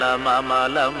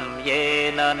ममलं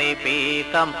येन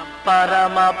निपीतं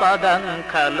परमपदं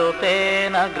खलु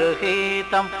तेन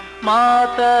गृहीतं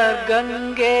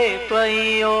मातर्गङ्गे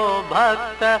त्वय्यो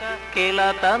भक्त किल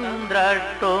तं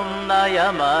द्रष्टुं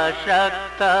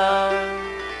नयमशक्त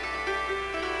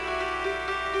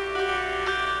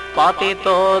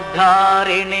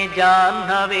पतितोद्धारिणि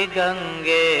जाह्नवी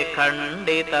गङ्गे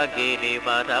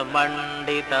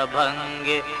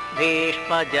खण्डितगिरिवरमण्डितभङ्गे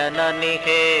भीष्मजननि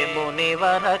हे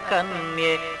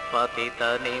मुनिवरकन्ये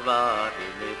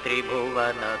पतितनिवारिणि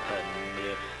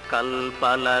त्रिभुवनधन्ये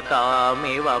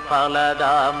कल्पलतामिव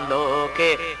फलदां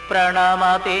लोके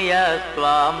प्रणमति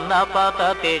यस्त्वां न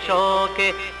पतति शोके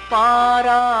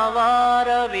पारावारविहारिणि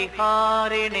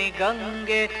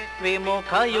गङ्गे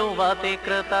विमुखयुवति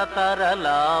कृततरलापाङ्गे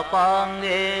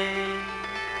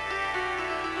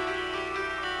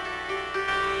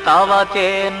तव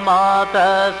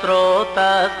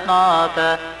चेन्मातस्रोतस्नात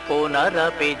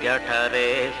पुनरपि जठरे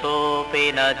सोऽपि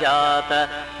न जात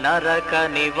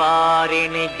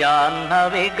नरकनिवारिणि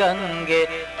जाह्नवी गङ्गे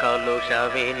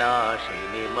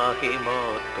कलुषविनाशिनि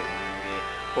महिमोत्तुङ्गे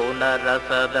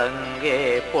पुनरसदङ्गे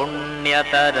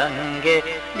पुण्यतरङ्गे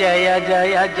जय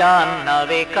जय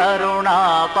जाह्नवी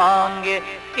करुणापाङ्गे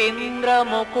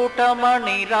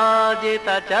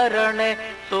इन्द्रमुकुटमणिराजितचरणे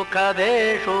सुखदे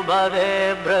शुभदे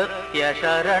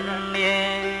भृत्यशरण्ये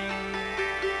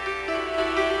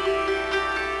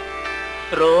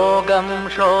रोगं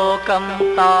शोकं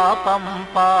तापं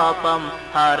पापं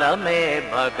हर मे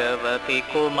भगवति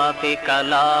कुमति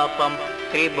कलापं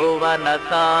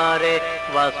त्रिभुवनसारे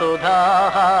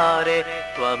वसुधाहारे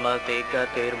त्वमसि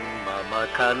गतिर्मम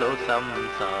खलु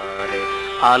संसारे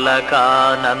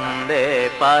अलकानन्दे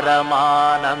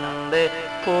परमानन्दे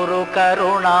कुरु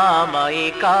करुणामयि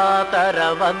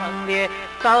कातरवन्द्ये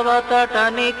तव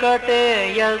तटनिकटे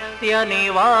यस्य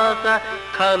निवास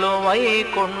खलु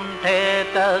वैकुण्ठे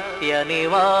तस्य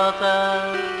निवास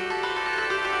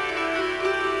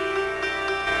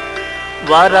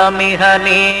वरमिह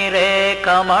नीरे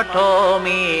कमठो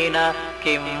मीन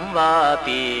किं वा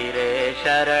तीरे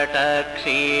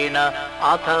शरटक्षीण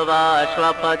अथवा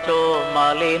श्वपचो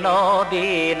मलिनो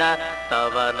दीन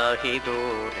तव न हि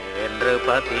दूरे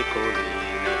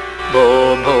नृपतिकुलीन भो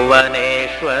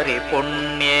भुवनेश्वरि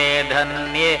पुण्ये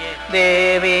धन्ये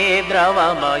देवी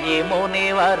द्रवमयि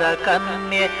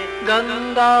मुनिवरकन्ये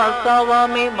गङ्गा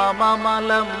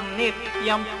सवमिममलं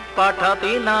नित्यं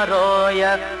पठति नरो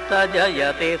स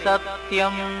जयति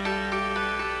सत्यम्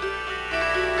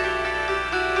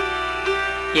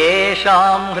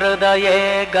येषां हृदये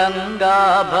गङ्गा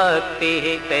भक्तिः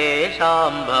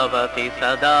तेषां भवति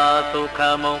सदा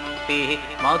सुखमुक्तिः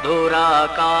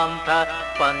मधुराकान्त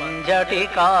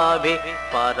पञ्जटिकाभिः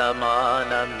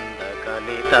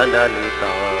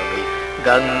परमानन्दकलितललिताभिः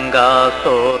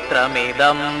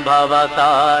गङ्गास्तोत्रमिदं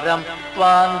भवसारं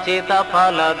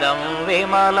वाञ्छितफलदं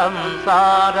विमलं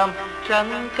सारं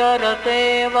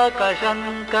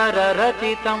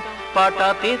शङ्करसेवकशङ्कररचितं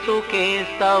पठति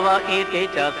सुखीस्तव इति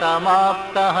च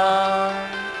समाप्तः।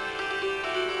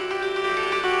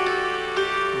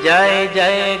 जय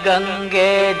जय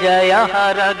गंगे जय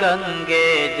हर गंगे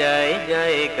जय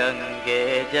जय गंगे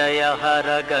जय हर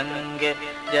गंगे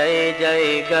जय जय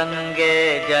गंगे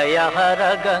जय हर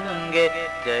गंगे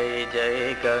जय जय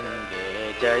गंगे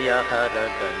जय हर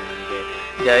गंगे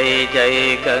जय जय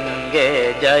गंगे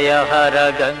जय हर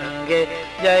गंगे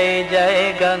जय जय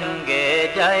गंगे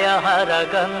जय हर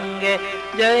गंगे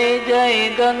जय जय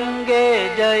गंगे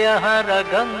जय हर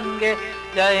गंगे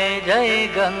जय जय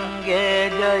गंगे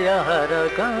जय हर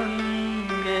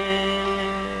Gange.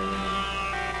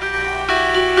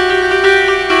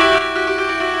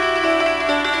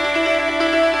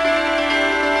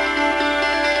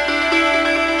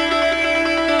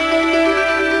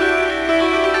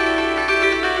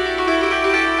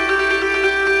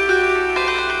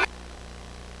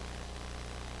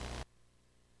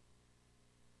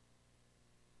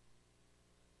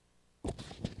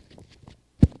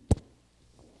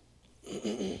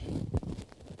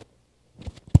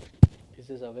 Is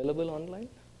this available online?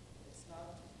 It's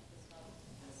not this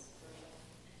version.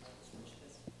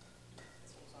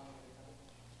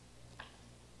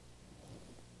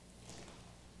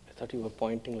 I thought you were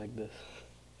pointing like this.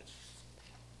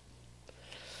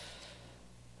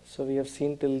 So we have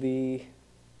seen till the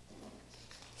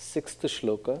 6th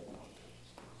shloka.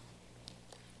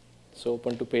 So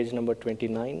open to page number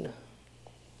 29.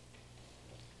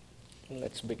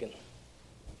 Let's begin.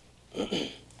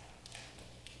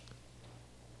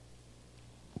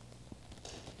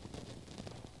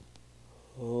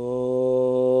 Oh.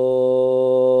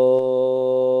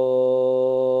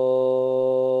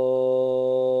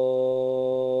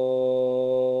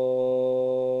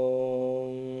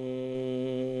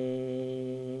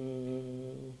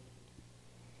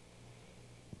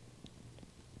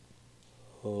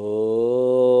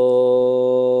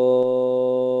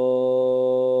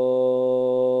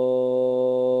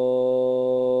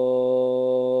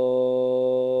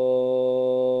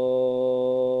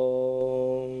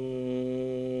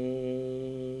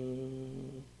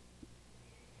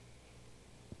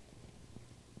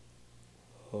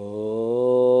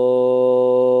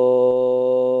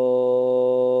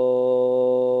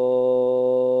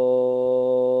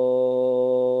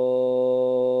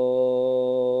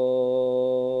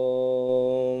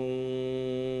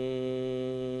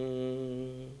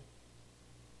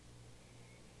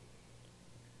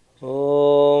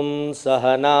 ॐ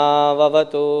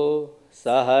सहनाववतु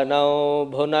सहनौ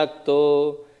भुनक्तु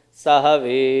सह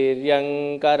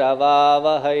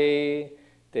वीर्यङ्करवावहै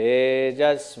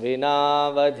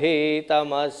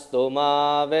तेजस्विनावधीतमस्तु मा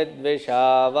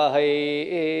विद्विषावहै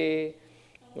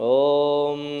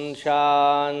ॐ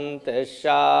शान्तिः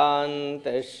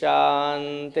शान्तिः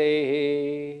शान्तिः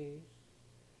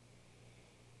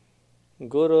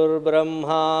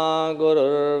गुरुर्ब्रह्मा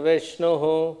गुरुर्विष्णुः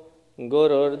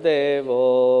गुरुर्देवो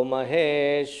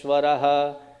महेश्वरः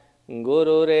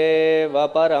गुरुरेव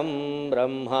परं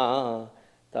ब्रह्मा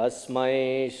तस्मै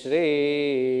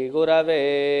श्रीगुरवे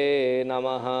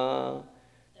नमः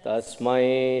तस्मै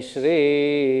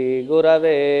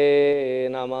श्रीगुरवे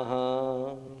नमः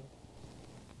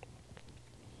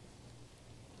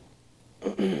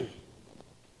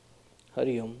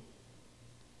हरि ओम.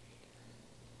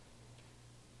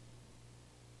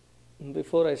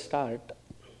 Before I start,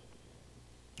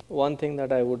 one thing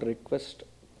that I would request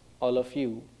all of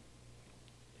you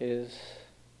is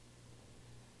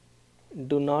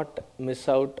do not miss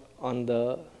out on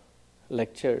the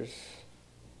lectures,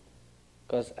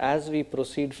 because as we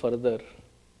proceed further,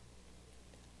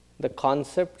 the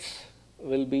concepts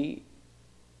will be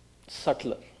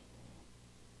subtler.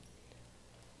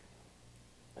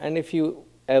 And if you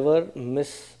ever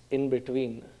miss in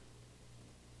between,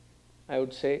 I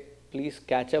would say please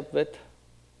catch up with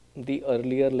the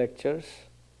earlier lectures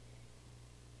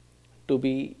to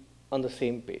be on the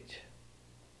same page.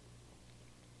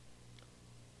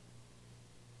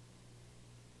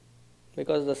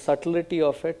 Because the subtlety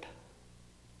of it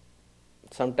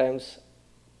sometimes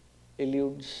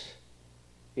eludes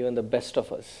even the best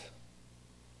of us.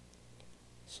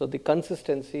 So the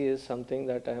consistency is something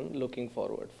that I am looking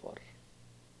forward for.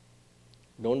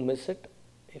 Don't miss it.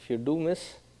 If you do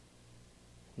miss,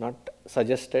 not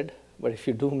suggested, but if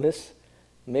you do miss,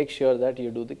 make sure that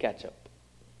you do the catch-up.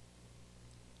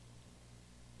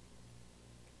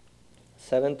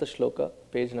 7th shloka,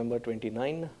 page number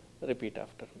 29, repeat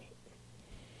after me.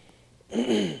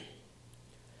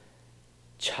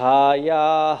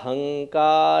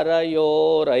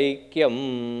 Chhayahankarayoraikyam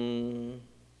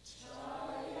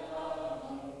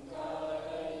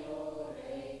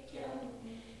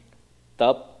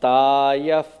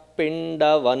taptayah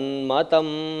पिण्डवन्मतं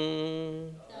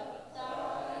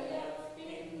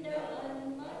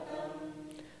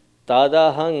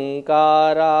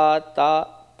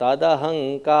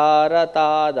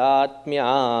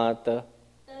तदहङ्कारतादात्म्यात्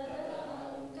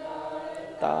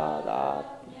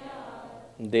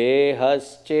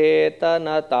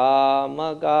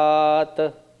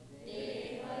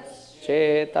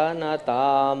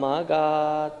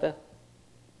देहश्चेतनतामगात्.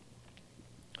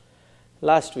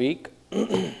 Last week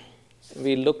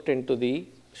we looked into the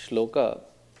shloka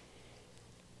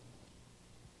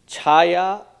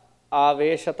Chhaya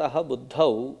aveshatah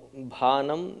buddhau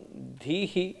bhanam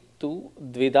dhihi tu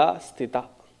dvida sthita.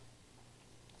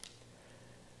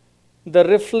 The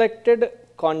reflected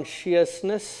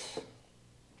consciousness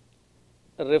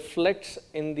reflects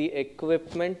in the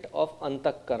equipment of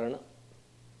antakarana,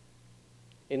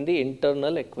 in the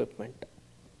internal equipment.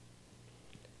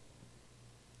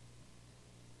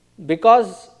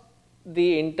 Because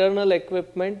the internal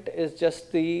equipment is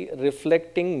just the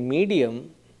reflecting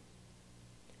medium,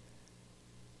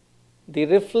 the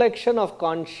reflection of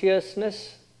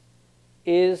consciousness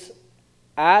is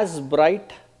as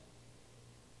bright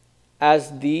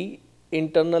as the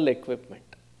internal equipment.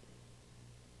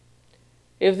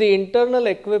 If the internal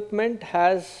equipment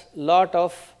has lot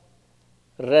of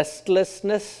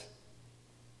restlessness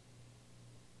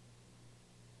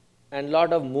and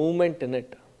lot of movement in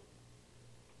it,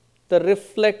 the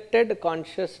reflected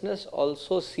consciousness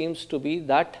also seems to be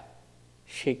that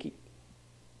shaky.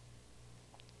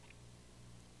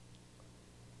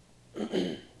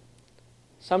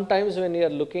 Sometimes when you are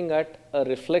looking at a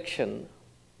reflection,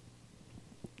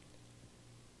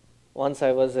 once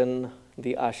I was in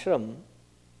the ashram,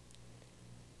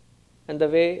 and the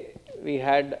way we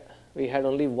had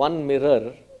only one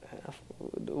mirror.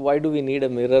 Why do we need a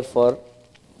mirror for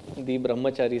the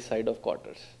brahmachari side of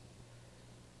quarters?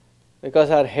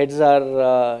 Because our heads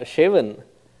are shaven.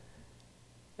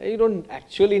 You don't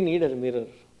actually need a mirror.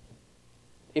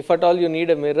 If at all you need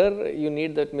a mirror, you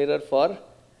need that mirror for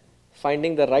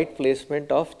finding the right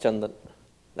placement of chandan.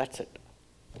 That's it.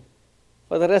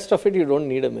 For the rest of it, you don't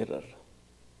need a mirror.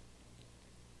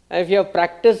 And if you have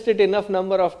practiced it enough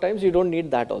number of times, you don't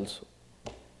need that also.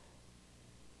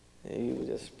 You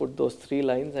just put those 3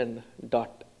 lines and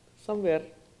dot. Somewhere,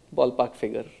 ballpark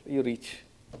figure, you reach.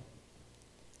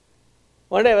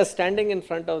 One day I was standing in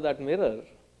front of that mirror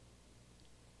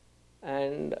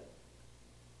and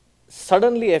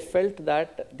suddenly I felt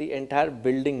that the entire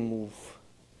building moved.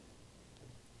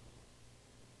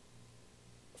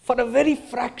 For a very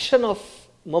fraction of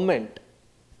moment,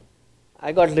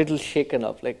 I got a little shaken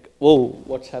up, like, whoa,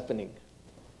 what's happening?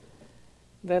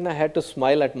 Then I had to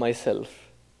smile at myself.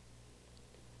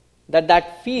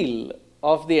 That feel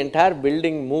of the entire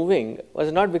building moving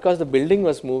was not because the building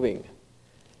was moving.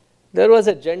 There was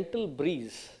a gentle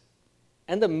breeze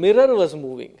and the mirror was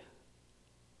moving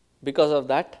because of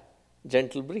that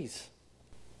gentle breeze.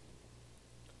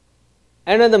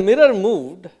 And when the mirror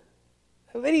moved,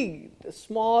 a very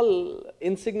small,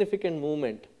 insignificant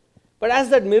movement, but as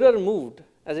that mirror moved,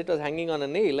 as it was hanging on a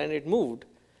nail and it moved,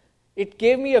 it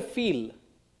gave me a feel,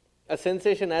 a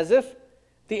sensation as if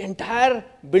the entire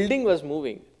building was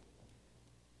moving.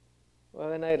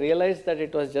 When I realized that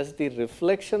it was just the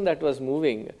reflection that was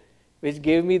moving, which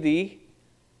gave me the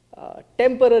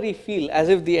temporary feel as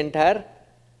if the entire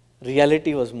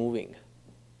reality was moving.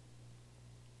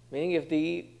 Meaning, if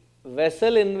the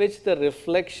vessel in which the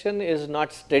reflection is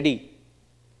not steady,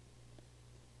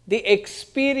 the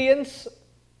experience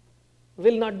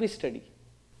will not be steady.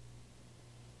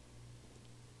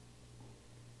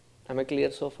 Am I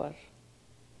clear so far?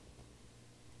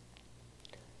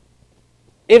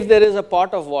 If there is a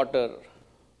pot of water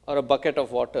or a bucket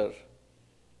of water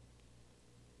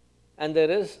and there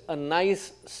is a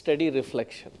nice steady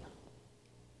reflection,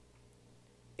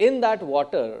 in that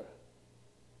water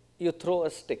you throw a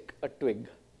stick, a twig.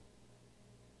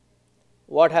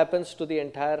 What happens to the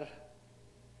entire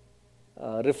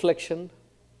reflection?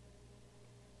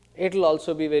 It will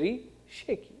also be very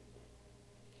shaky.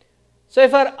 So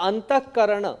if our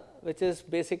antakarana, which is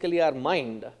basically our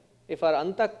mind, if our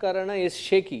antakarana is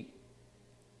shaky,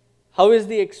 how is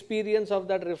the experience of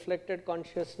that reflected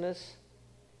consciousness?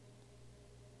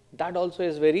 That also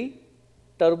is very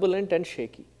turbulent and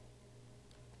shaky.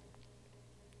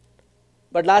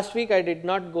 But last week I did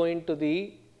not go into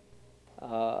the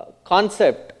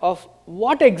concept of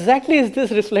what exactly is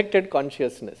this reflected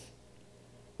consciousness.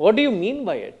 What do you mean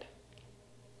by it?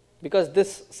 Because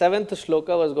this 7th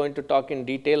shloka was going to talk in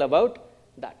detail about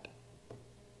that.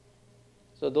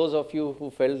 So those of you who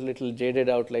felt a little jaded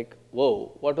out, like,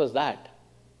 whoa, what was that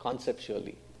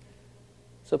conceptually?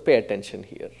 So pay attention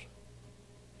here.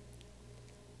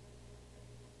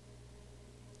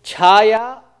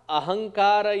 Chhaya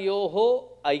ahankarayoho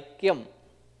aikyam.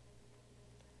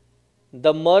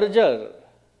 The merger,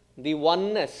 the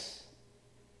oneness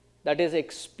that is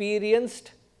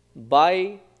experienced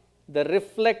by the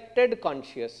reflected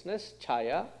consciousness,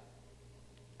 chhaya,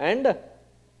 and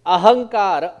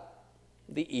ahankara,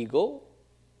 the ego.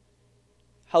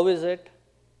 How is it?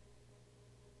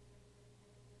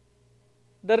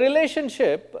 The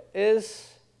relationship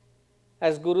is,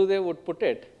 as Gurudev would put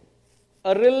it,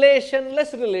 a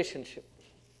relationless relationship.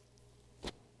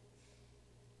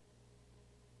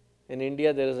 In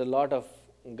India, there is a lot of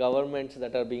governments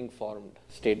that are being formed,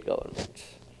 state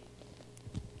governments.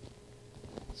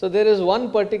 So there is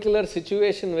one particular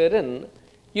situation wherein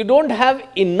you don't have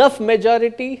enough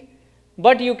majority,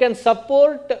 but you can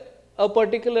support a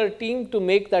particular team to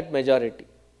make that majority.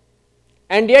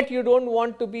 And yet you don't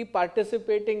want to be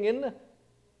participating in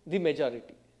the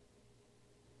majority.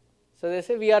 So they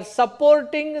say we are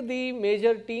supporting the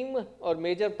major team or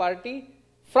major party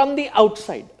from the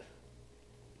outside.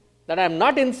 That I am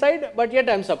not inside, but yet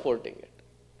I am supporting it.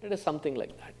 It is something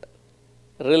like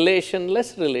that.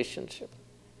 Relationless relationship.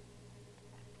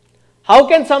 How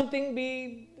can something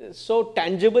be so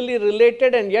tangibly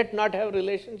related and yet not have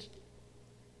relations?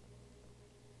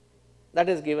 That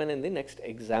is given in the next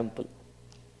example.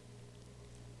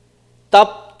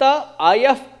 Tapta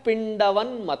ayah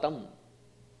pindavan matam.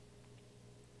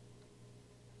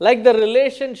 Like the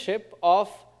relationship of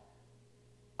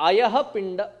ayaha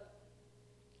pinda,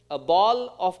 a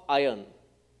ball of iron.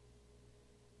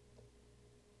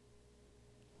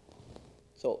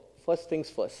 So, first things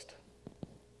first.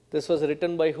 This was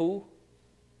written by who?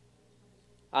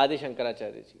 Adi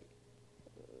Shankaracharya ji.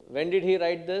 When did he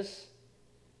write this?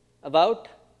 About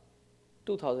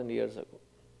 2000 years ago.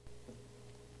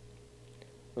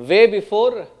 Way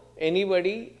before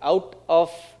anybody out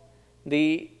of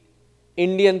the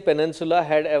Indian peninsula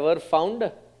had ever found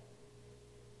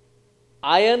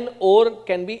iron ore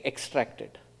can be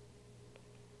extracted.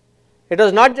 It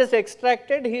was not just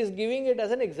extracted, he is giving it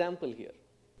as an example here.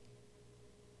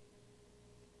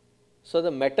 So the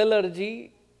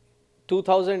metallurgy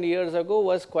 2000 years ago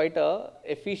was quite a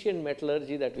efficient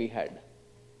metallurgy that we had.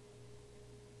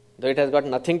 Though it has got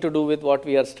nothing to do with what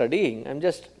we are studying, I am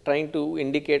just trying to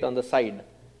indicate on the side.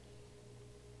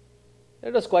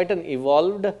 It was quite an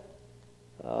evolved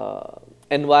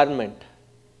environment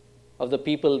of the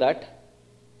people that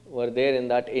were there in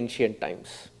that ancient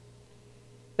times.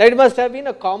 That must have been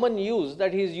a common use,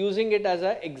 that he is using it as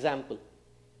an example.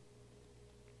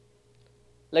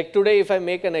 Like today, if I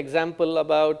make an example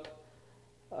about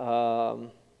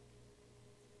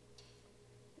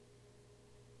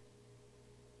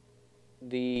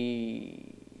the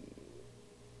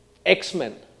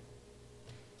X-Men.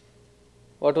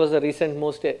 What was the recent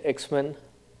most X-Men?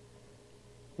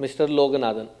 Mr.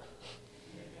 Loganathan.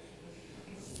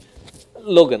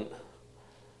 Logan.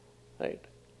 Right.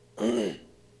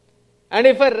 And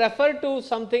if I refer to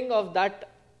something of that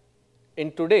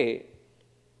in today,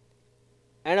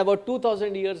 and about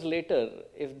 2000 years later,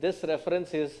 if this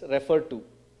reference is referred to,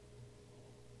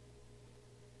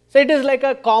 so it is like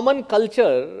a common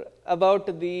culture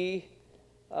about the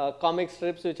comic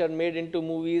strips which are made into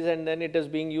movies and then it is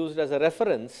being used as a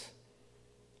reference.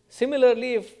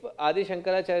 Similarly, if Adi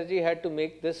Shankaracharya ji had to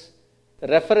make this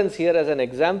reference here as an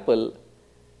example,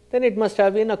 then it must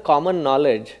have been a common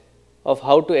knowledge of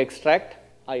how to extract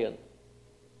iron.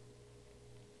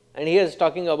 And he is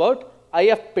talking about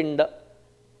Ayapinda,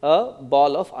 a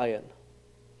ball of iron.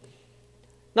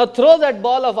 Now throw that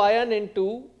ball of iron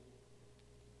into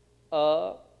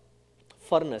a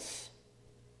furnace.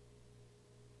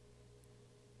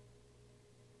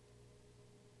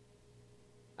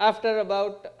 After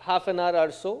about half an hour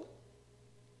or so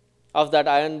of that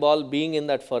iron ball being in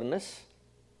that furnace,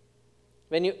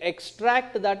 when you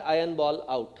extract that iron ball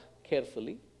out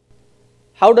carefully,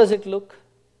 how does it look?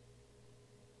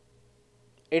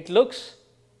 It looks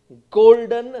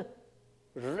golden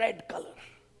red color,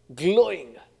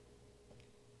 glowing.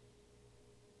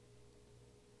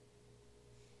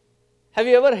 Have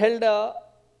you ever held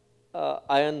a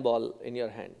iron ball in your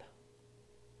hand?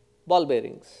 Ball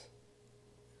bearings,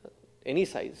 any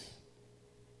size.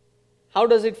 How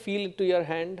does it feel to your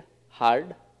hand?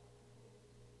 Hard,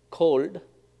 cold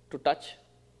to touch.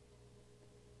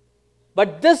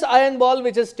 But this iron ball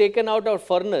which is taken out of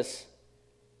furnace,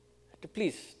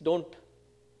 please don't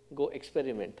go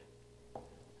experiment.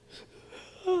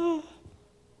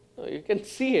 You can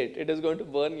see it, it is going to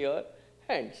burn your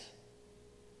hands.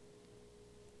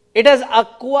 It has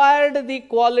acquired the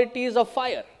qualities of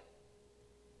fire.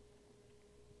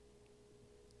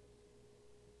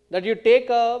 That you take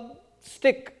a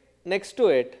stick next to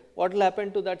it, what will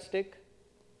happen to that stick?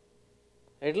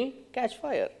 It will catch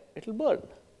fire, it will burn.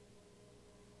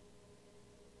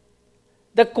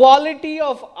 The quality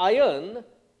of iron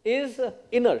is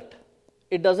inert,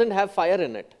 it doesn't have fire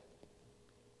in it.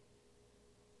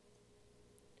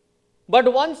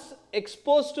 But once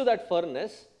exposed to that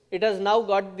furnace, it has now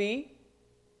got the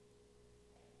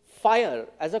fire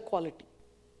as a quality.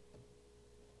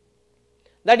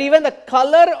 That even the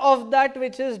color of that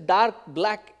which is dark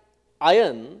black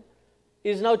iron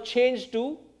is now changed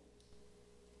to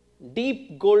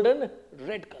deep golden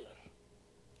red color.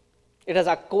 It has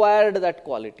acquired that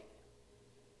quality.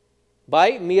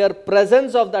 By mere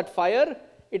presence of that fire,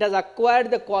 it has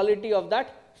acquired the quality of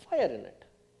that fire in it.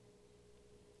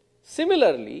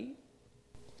 Similarly,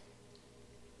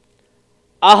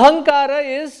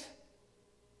 Ahankara is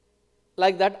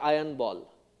like that iron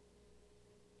ball,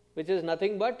 which is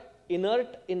nothing but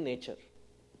inert in nature.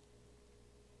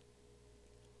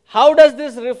 How does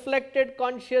this reflected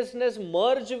consciousness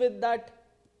merge with that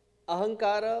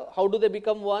Ahankara? How do they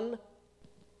become one?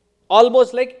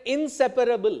 Almost like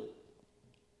inseparable.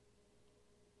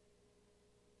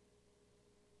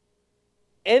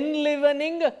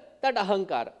 Enlivening that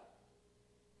Ahankara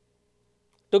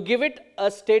to give it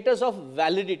a status of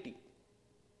validity.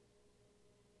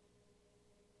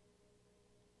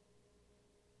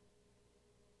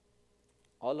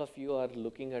 All of you are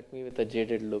looking at me with a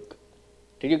jaded look.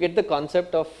 Did you get the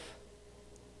concept of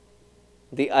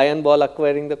the iron ball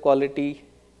acquiring the quality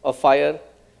of fire?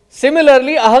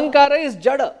 Similarly, Ahankara is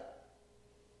Jada.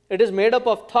 It is made up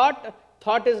of thought.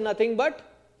 Thought is nothing but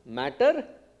matter,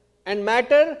 and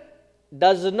matter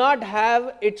does not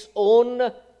have its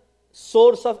own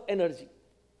source of energy.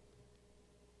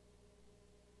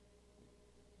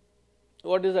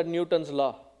 What is that Newton's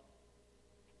law?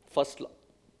 First law.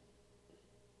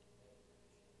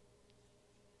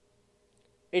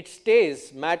 It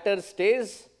stays, matter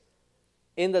stays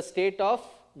in the state of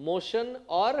motion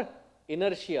or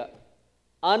inertia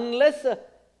unless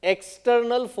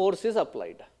external force is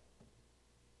applied.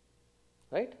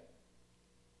 Right?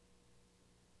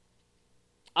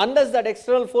 Unless that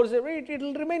external force is applied, it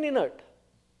will remain inert.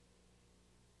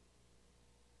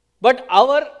 But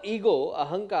our ego,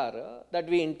 Ahankara, that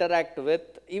we interact with,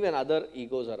 even other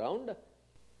egos around,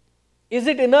 is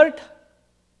it inert?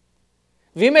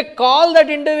 We may call that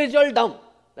individual dumb.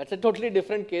 That's a totally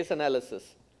different case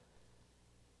analysis.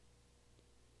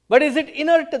 But is it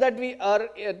inert that we are,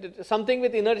 something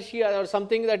with inertia or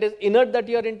something that is inert that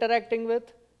you are interacting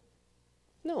with?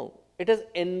 No, it is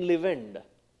enlivened.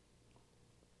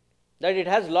 That it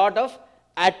has lot of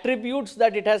attributes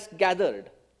that it has gathered.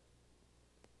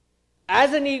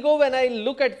 As an ego, when I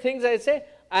look at things, I say,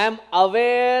 I am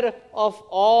aware of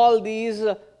all these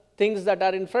things that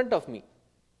are in front of me.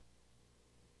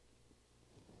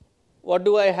 What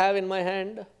do I have in my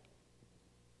hand?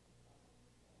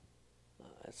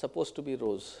 It's supposed to be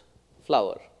rose,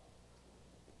 flower.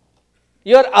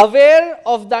 You are aware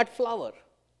of that flower.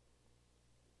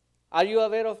 Are you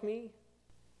aware of me?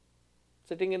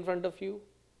 Sitting in front of you.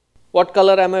 What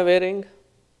color am I wearing?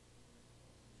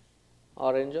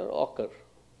 Orange or ochre.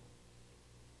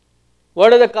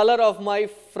 What is the color of my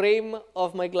frame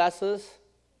of my glasses?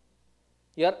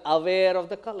 You are aware of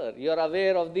the color. You are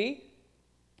aware of the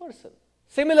person.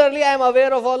 Similarly, I am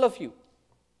aware of all of you.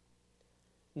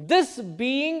 This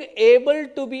being able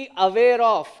to be aware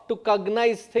of, to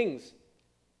cognize things,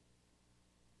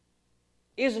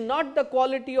 is not the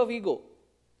quality of ego.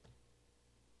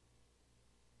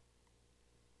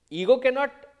 Ego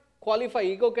cannot qualify,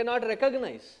 ego cannot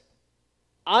recognize,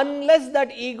 unless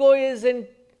that ego is in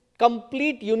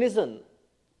complete unison,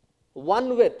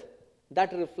 one with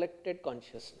that reflected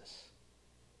consciousness.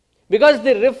 Because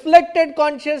the reflected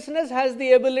consciousness has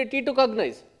the ability to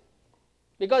cognize,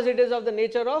 because it is of the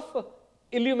nature of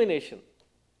illumination.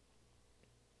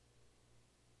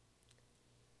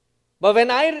 But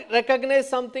when I recognize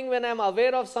something, when I am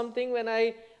aware of something, when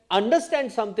I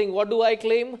understand something, what do I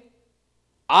claim?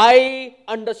 I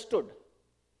understood.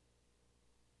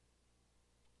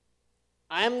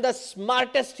 I am the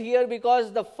smartest here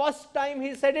because the first time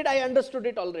he said it, I understood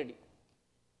it already.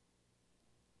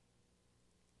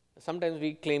 Sometimes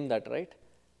we claim that, right?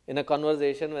 In a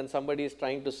conversation, when somebody is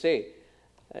trying to say,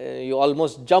 you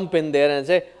almost jump in there and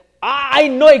say, I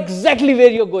know exactly where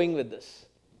you're going with this.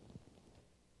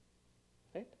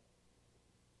 Right?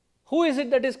 Who is it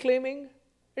that is claiming?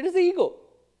 It is the ego.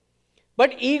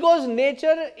 But ego's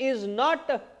nature is not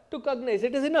to cognize,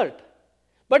 it is inert.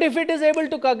 But if it is able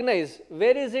to cognize,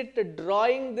 where is it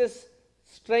drawing this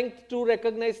strength to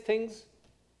recognize things?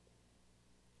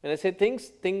 When I say things,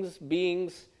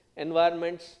 beings,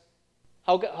 environments,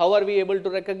 how are we able to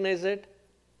recognize it?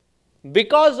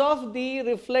 Because of the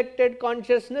reflected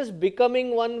consciousness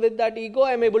becoming one with that ego,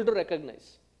 I am able to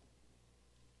recognize.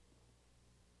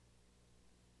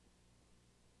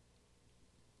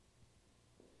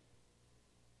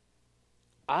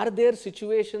 Are there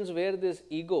situations where this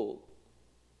ego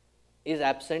is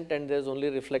absent and there is only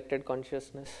reflected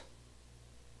consciousness?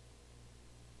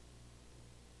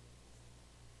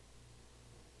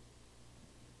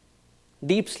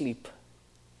 Deep sleep.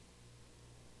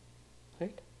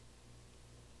 Right?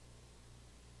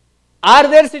 Are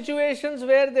there situations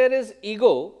where there is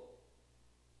ego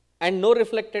and no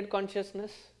reflected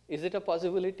consciousness? Is it a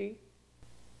possibility?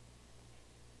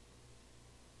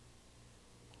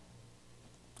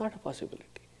 Not a possibility.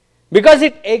 Because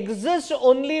it exists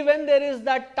only when there is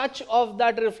that touch of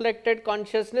that reflected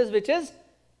consciousness which is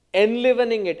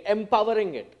enlivening it,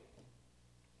 empowering it.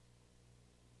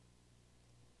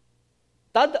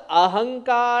 Tad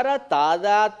ahankara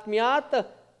tadatmyat,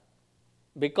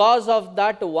 because of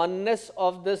that oneness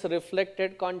of this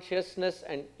reflected consciousness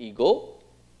and ego,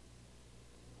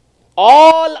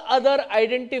 all other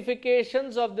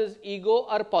identifications of this ego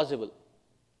are possible.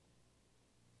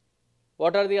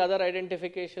 What are the other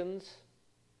identifications?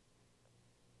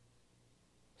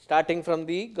 Starting from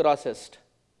the grossest.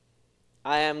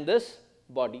 I am this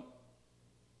body.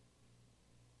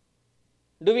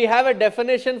 Do we have a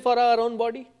definition for our own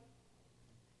body?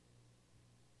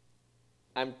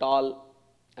 I am tall,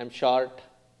 I am short,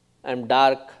 I am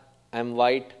dark, I am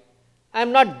white. I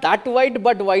am not that white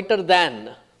but whiter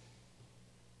than.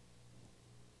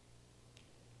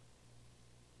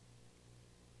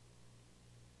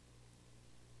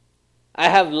 I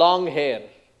have long hair.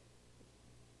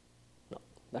 No,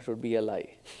 that would be a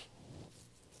lie.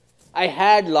 I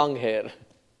had long hair.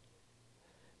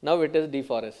 Now it is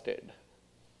deforested.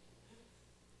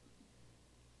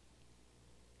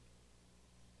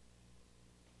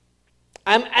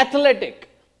 I am athletic.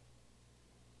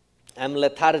 I am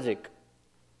lethargic.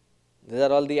 These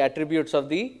are all the attributes of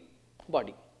the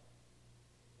body.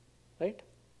 Right?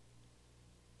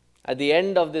 At the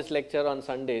end of this lecture on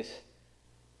Sundays,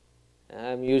 I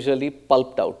am usually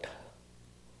pulped out,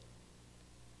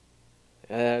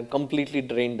 completely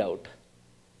drained out.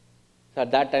 So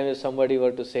at that time, if somebody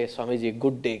were to say, Swamiji,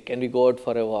 good day, can we go out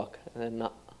for a walk?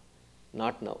 No.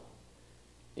 Not now.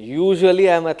 Usually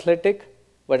I am athletic,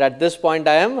 but at this point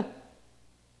I am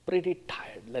pretty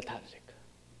tired, lethargic.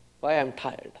 Why I am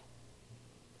tired?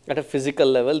 At a physical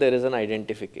level, there is an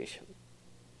identification.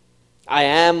 I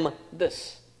am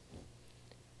this.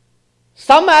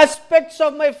 Some aspects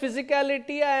of my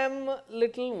physicality I am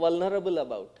little vulnerable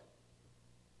about.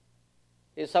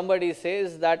 If somebody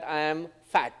says that I am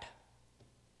fat,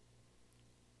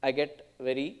 I get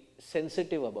very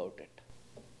sensitive about it.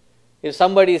 If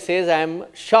somebody says I am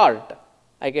short,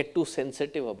 I get too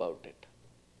sensitive about it.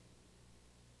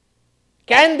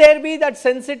 Can there be that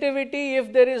sensitivity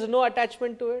if there is no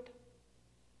attachment to it?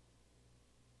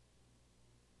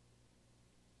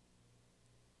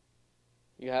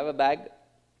 You have a bag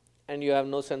and you have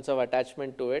no sense of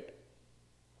attachment to it,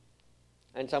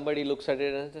 and somebody looks at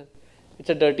it and says, it's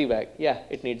a dirty bag. Yeah,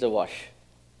 it needs a wash.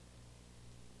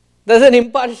 There's an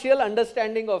impartial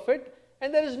understanding of it,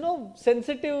 and there is no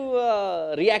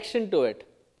sensitive reaction to it.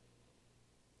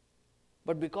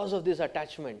 But because of this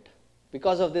attachment,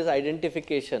 because of this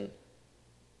identification,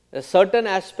 certain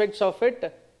aspects of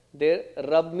it, they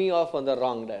rub me off on the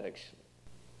wrong direction.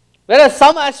 Whereas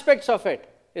some aspects of it,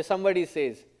 if somebody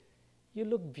says, you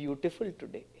look beautiful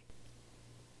today,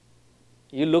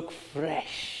 you look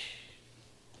fresh,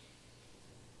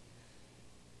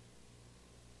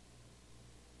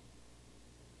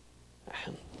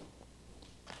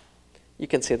 you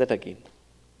can say that again.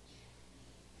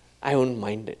 I won't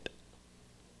mind it.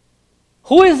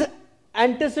 Who is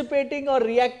anticipating or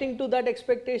reacting to that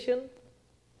expectation?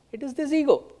 It is this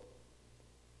ego.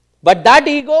 But that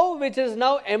ego, which is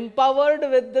now empowered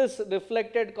with this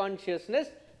reflected consciousness,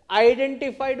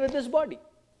 identified with this body.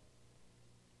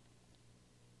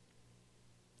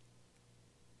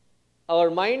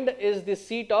 Our mind is the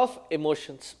seat of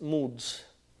emotions, moods.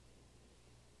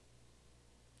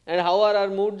 And how are our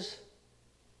moods?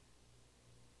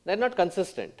 They are not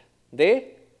consistent.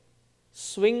 They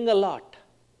swing a lot.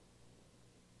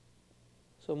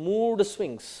 So mood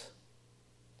swings.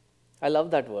 I love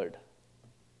that word.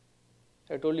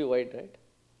 I told you why, right?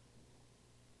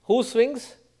 Who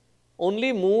swings?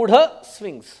 Only moodha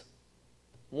swings.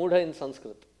 Moodha in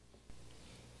Sanskrit.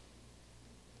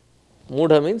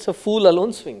 Moodha means a fool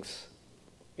alone swings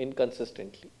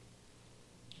inconsistently.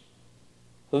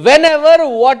 Whenever,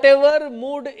 whatever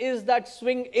mood is that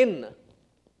swing in,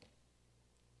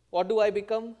 what do I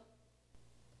become?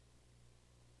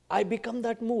 I become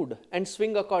that mood and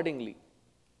swing accordingly.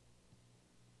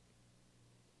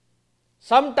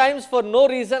 Sometimes for no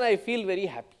reason I feel very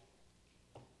happy.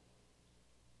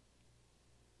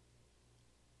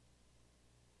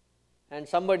 And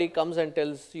somebody comes and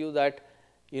tells you that,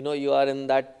 you are in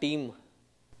that team,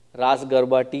 Ras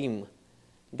Garba team.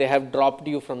 They have dropped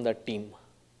you from that team.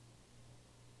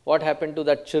 What happened to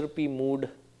that chirpy mood?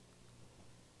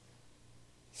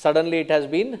 Suddenly it has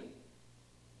been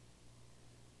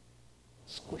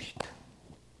squished.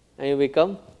 And you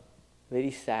become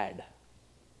very sad.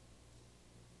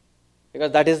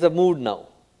 Because that is the mood now.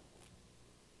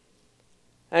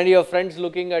 And your friends,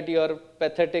 looking at your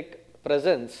pathetic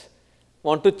presence,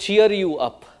 want to cheer you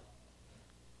up.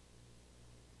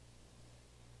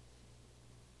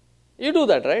 You do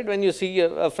that, right? When you see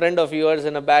a friend of yours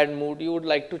in a bad mood, you would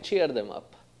like to cheer them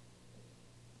up,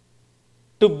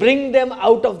 to bring them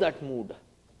out of that mood.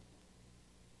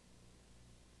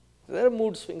 There are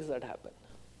mood swings that happen.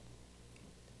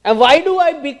 And why do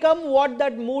I become what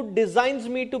that mood designs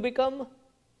me to become?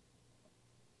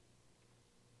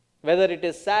 Whether it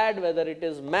is sad, whether it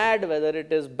is mad, whether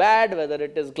it is bad, whether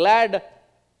it is glad,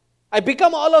 I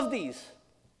become all of these.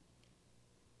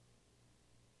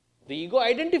 The ego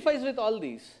identifies with all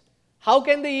these. How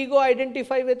can the ego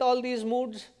identify with all these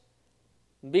moods?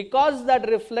 Because that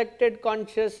reflected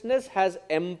consciousness has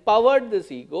empowered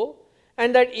this ego,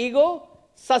 and that ego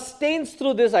sustains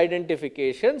through these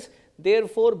identifications,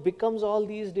 therefore becomes all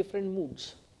these different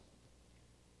moods.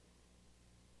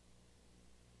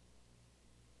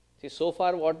 See, so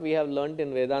far what we have learnt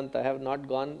in Vedanta have not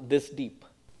gone this deep.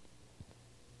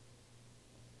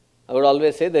 I would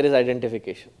always say there is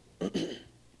identification.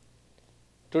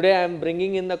 Today I am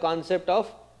bringing in the concept of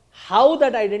how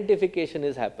that identification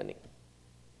is happening.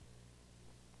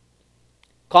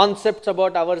 Concepts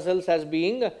about ourselves as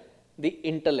being the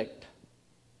intellect.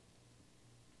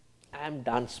 I am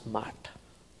darn smart.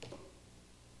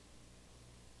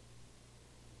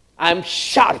 I am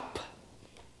sharp.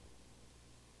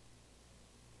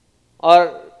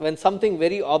 Or when something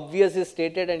very obvious is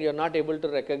stated and you are not able to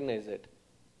recognize it.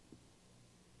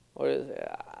 Or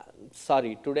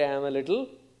sorry, today I am a little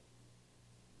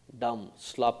dumb,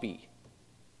 sloppy.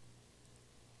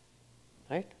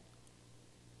 Right?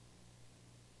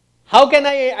 How can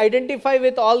I identify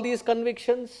with all these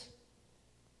convictions?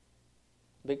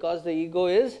 Because the ego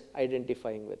is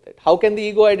identifying with it. How can the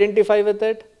ego identify with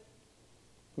it?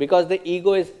 Because the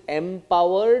ego is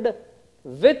empowered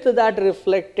with that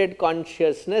reflected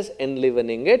consciousness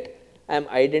enlivening it. I am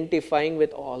identifying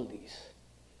with all these.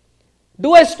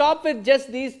 Do I stop with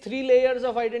just these 3 layers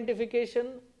of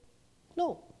identification?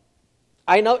 No.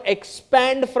 I now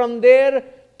expand from there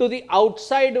to the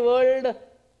outside world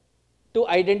to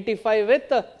identify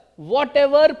with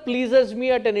whatever pleases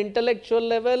me at an intellectual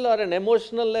level or an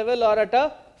emotional level or at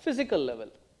a physical level.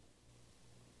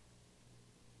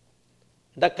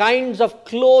 The kinds of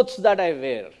clothes that I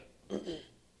wear.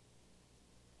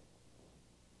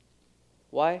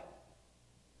 Why?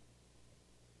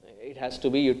 It has to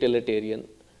be utilitarian.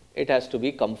 It has to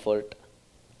be comfort.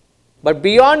 But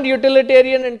beyond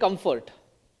utilitarian and comfort,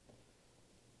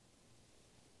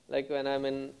 like when I'm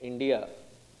in India,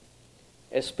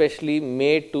 especially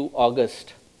May to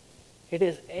August, it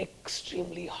is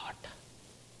extremely hot.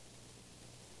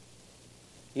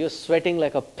 You're sweating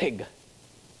like a pig.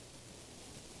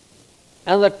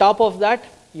 And on the top of that,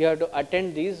 you have to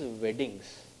attend these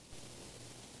weddings.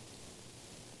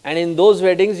 And in those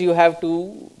weddings, you have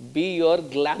to be your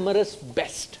glamorous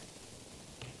best.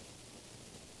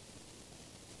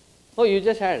 Oh, you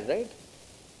just had, right?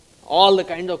 All the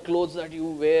kinds of clothes that you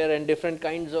wear and different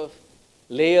kinds of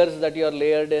layers that you are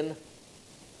layered in.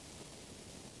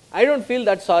 I don't feel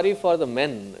that sorry for the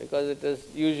men because it is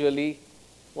usually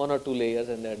 1 or 2 layers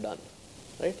and they are done,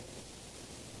 right?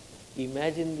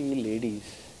 Imagine the ladies.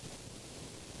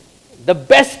 The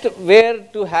best wear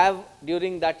to have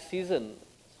during that season,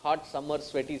 hot summer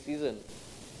sweaty season,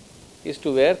 is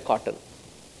to wear cotton.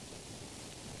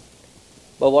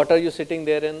 But what are you sitting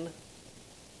there in?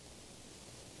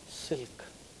 Silk.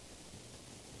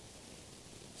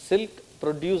 Silk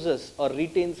produces or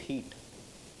retains heat,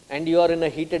 and you are in a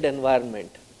heated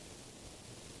environment.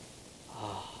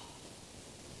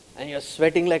 And you are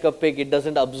sweating like a pig, it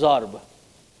doesn't absorb.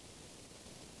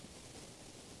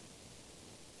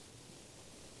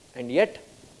 And yet,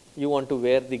 you want to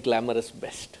wear the glamorous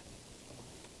best.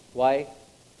 Why?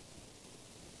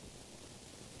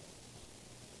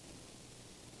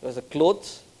 Because the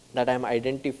clothes that I am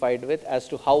identified with as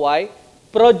to how I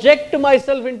project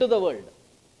myself into the world.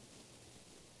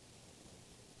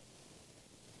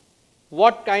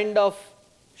 What kind of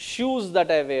shoes that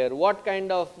I wear, what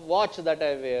kind of watch that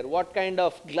I wear, what kind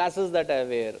of glasses that I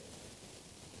wear.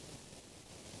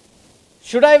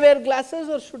 Should I wear glasses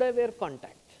or should I wear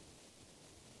contact?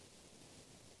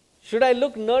 Should I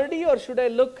look nerdy or should I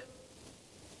look...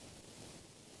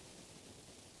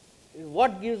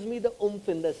 What gives me the oomph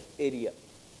in this area?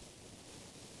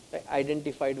 I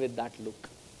identified with that look.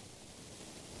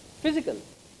 Physical.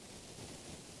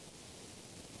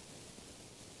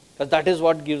 Because that is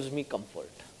what gives me comfort.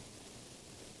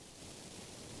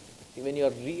 When you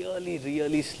are really,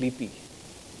 really sleepy,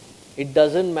 it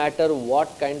doesn't matter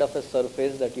what kind of a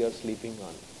surface that you are sleeping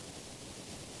on.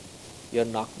 You are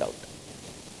knocked out.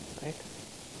 Right?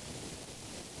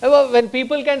 However, when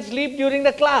people can sleep during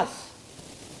the class,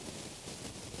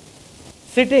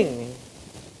 sitting,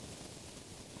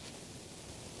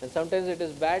 and sometimes it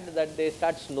is bad that they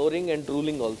start snoring and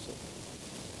drooling also.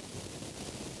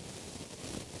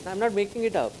 I am not making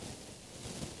it up.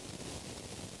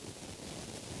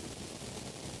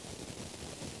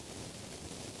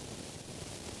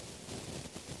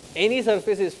 Any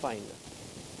surface is fine.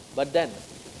 But then,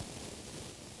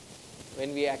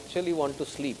 when we actually want to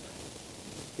sleep,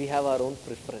 we have our own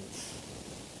preference.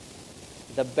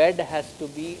 The bed has to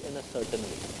be in a certain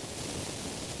way.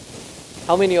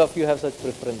 How many of you have such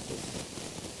preferences?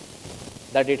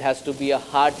 That it has to be a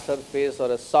hard surface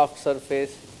or a soft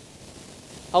surface?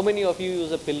 How many of you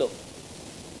use a pillow?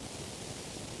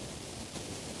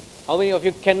 How many of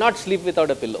you cannot sleep without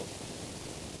a pillow?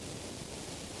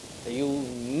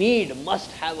 You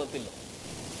must have a pillow.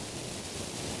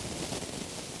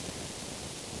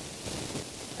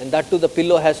 And that too, the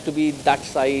pillow has to be that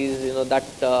size, that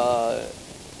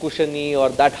cushiony or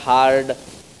that hard.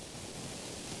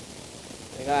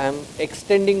 Like I am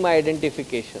extending my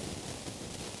identification.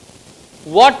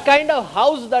 What kind of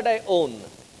house that I own,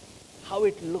 how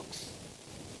it looks,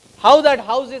 how that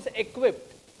house is equipped.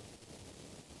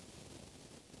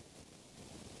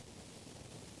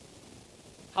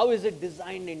 How is it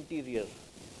designed interior?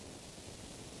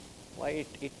 Why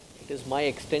it is my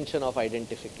extension of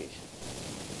identification.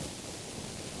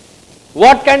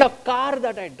 What kind of car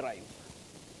that I drive?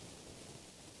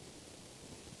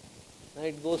 Now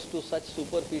it goes to such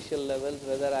superficial levels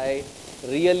whether I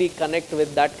really connect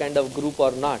with that kind of group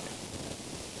or not.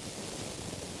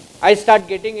 I start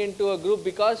getting into a group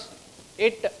because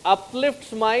it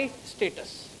uplifts my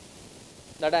status,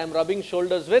 that I am rubbing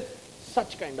shoulders with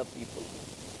such kind of people.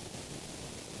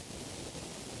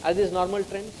 Are these normal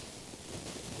trends?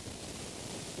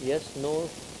 Yes, no.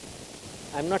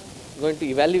 I am not going to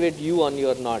evaluate you on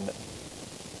your nod.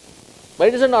 But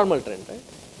it is a normal trend, right?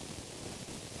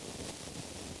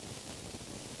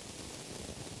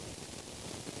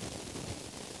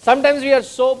 Sometimes we are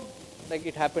so, like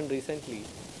it happened recently,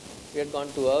 we had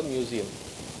gone to a museum.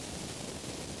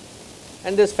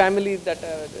 And this family that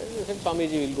said,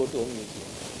 Swamiji will go to a museum.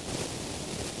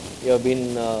 You have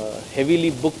been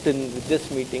heavily booked in this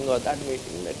meeting or that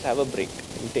meeting, let's have a break.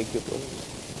 We'll take you to a museum.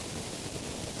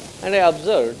 And I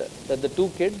observed that the two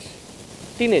kids,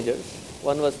 teenagers,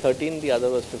 one was 13, the other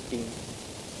was 15.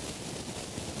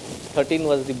 13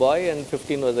 was the boy and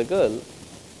 15 was the girl.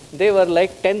 They were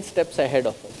like 10 steps ahead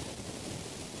of us.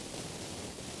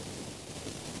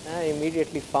 I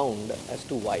immediately found as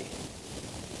to why.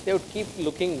 They would keep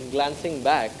looking, glancing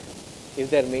back if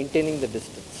they are maintaining the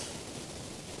distance.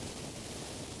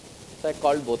 So I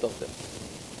called both of them.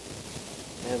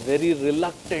 And very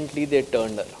reluctantly they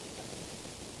turned around.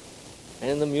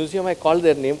 And in the museum I called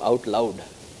their name out loud.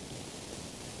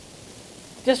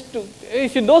 Just to,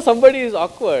 if you know somebody is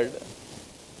awkward,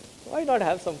 why not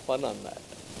have some fun on that?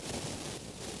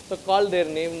 So call their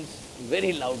names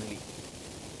very loudly.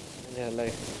 And they are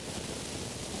like,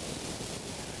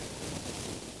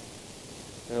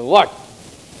 what?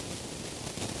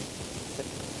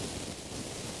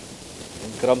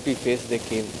 And grumpy face they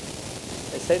came.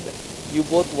 I said, you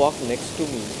both walk next to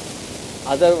me.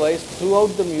 Otherwise, throughout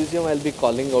the museum, I'll be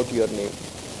calling out your name.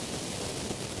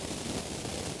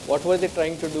 What were they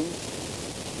trying to do?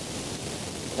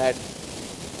 That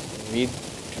we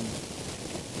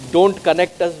don't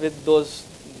connect us with those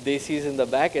desis in the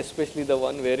back, especially the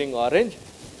one wearing orange.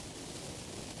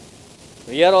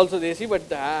 We are also desi, but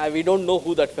we don't know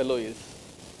who that fellow is.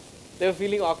 They were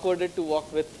feeling awkwarded to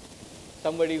walk with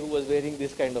somebody who was wearing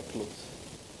this kind of clothes.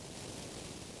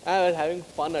 I was having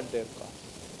fun at their cost.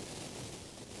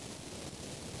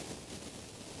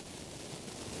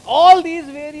 All these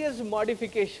various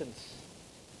modifications,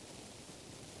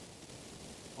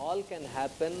 all can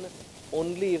happen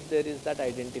only if there is that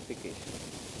identification.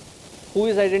 Who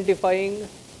is identifying?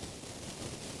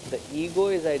 The ego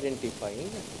is identifying,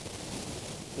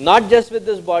 not just with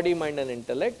this body, mind and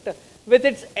intellect, with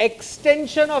its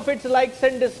extension of its likes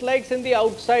and dislikes in the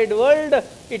outside world,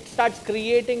 it starts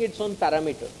creating its own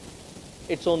parameter,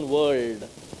 its own world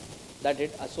that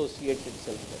it associates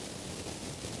itself with.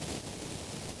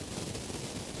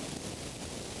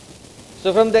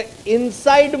 So from the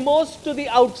inside most to the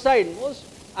outside most,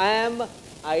 I am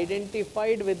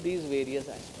identified with these various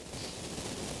aspects.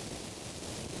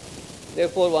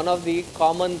 Therefore, one of the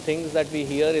common things that we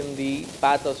hear in the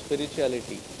path of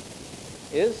spirituality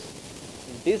is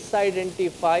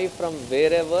disidentify from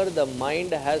wherever the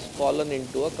mind has fallen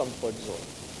into a comfort zone.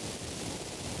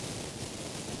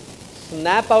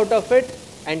 Snap out of it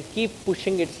and keep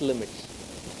pushing its limits.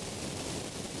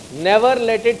 Never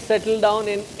let it settle down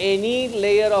in any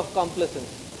layer of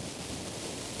complacency.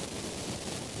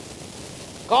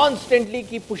 Constantly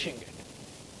keep pushing it.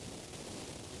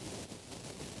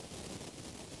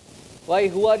 Why?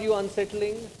 Who are you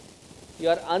unsettling? You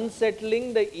are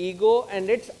unsettling the ego and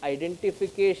its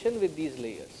identification with these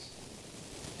layers.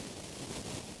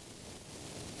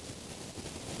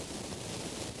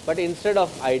 But instead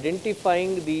of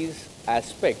identifying these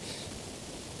aspects,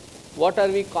 what are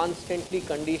we constantly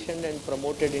conditioned and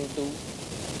promoted into?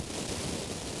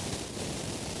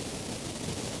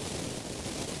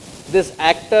 This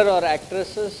actor or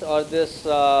actresses or this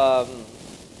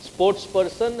sports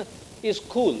person is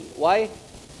cool. Why?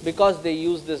 Because they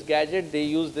use this gadget, they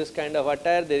use this kind of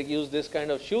attire, they use this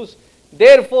kind of shoes.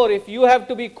 Therefore, if you have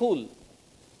to be cool,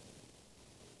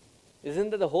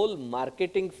 isn't that the whole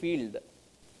marketing field,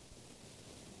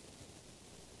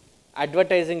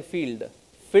 advertising field,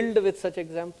 filled with such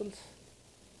examples?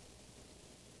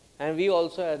 And we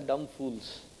also are dumb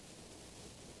fools.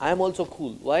 I am also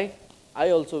cool. Why?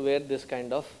 I also wear this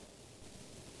kind of,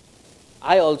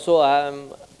 I also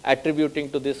am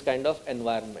attributing to this kind of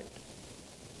environment.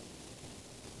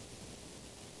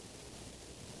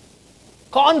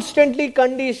 Constantly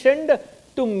conditioned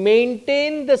to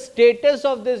maintain the status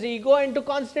of this ego and to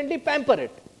constantly pamper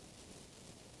it.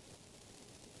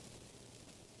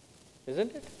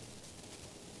 Isn't it?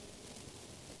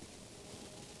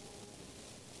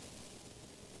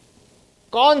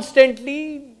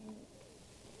 Constantly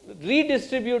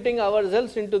redistributing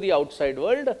ourselves into the outside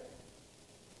world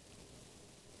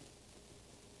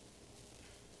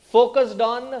focused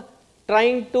on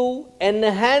trying to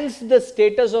enhance the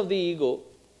status of the ego,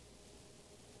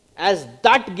 as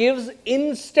that gives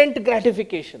instant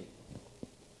gratification.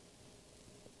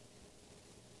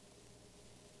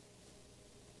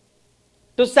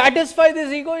 To satisfy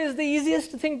this ego is the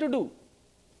easiest thing to do.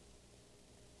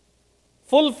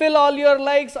 Fulfill all your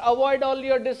likes, avoid all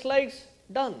your dislikes,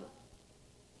 done.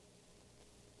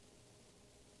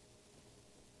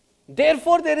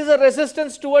 Therefore, there is a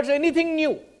resistance towards anything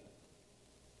new.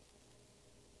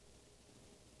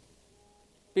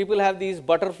 People have these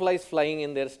butterflies flying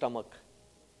in their stomach.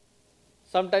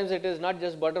 Sometimes it is not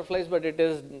just butterflies, but it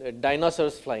is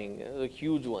dinosaurs flying,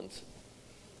 huge ones.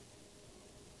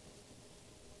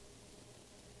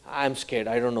 I am scared,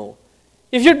 I don't know.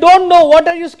 If you don't know, what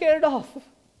are you scared of?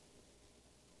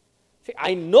 See,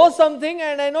 I know something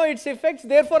and I know its effects,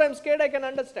 therefore I am scared, I can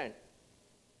understand.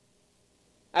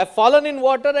 I have fallen in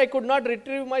water, I could not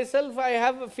retrieve myself, I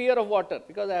have a fear of water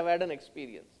because I have had an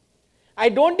experience. I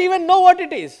don't even know what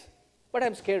it is, but I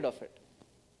am scared of it.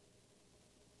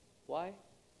 Why?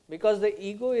 Because the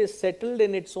ego is settled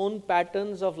in its own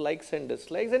patterns of likes and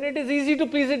dislikes, and it is easy to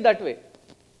please it that way.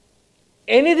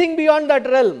 Anything beyond that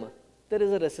realm, there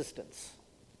is a resistance.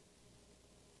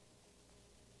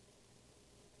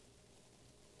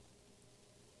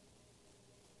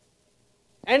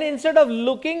 And instead of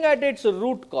looking at its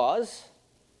root cause,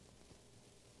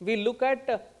 we look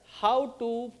at how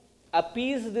to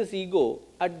appease this ego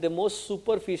at the most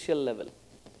superficial level.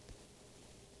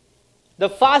 The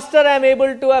faster I am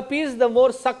able to appease, the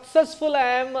more successful I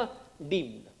am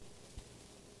deemed.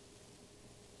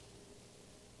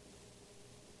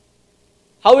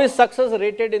 How is success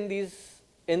rated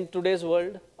in today's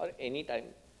world or any time?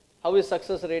 How is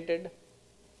success rated?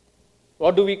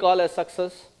 What do we call as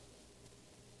success?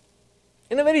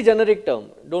 In a very generic term,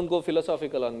 don't go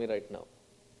philosophical on me right now.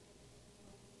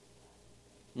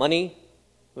 Money,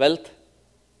 wealth,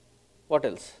 what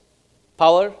else?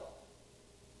 Power,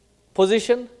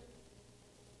 position,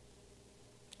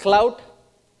 clout,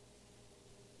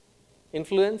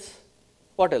 influence,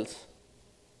 what else?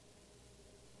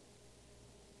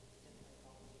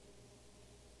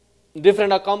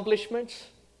 Different accomplishments,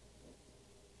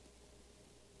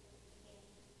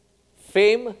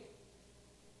 fame.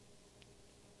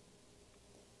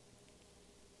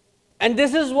 And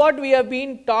this is what we have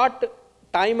been taught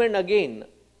time and again.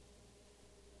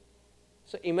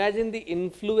 So imagine the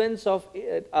influence of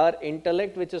our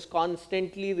intellect, which is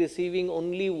constantly receiving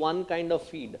only one kind of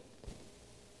feed.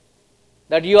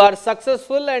 That you are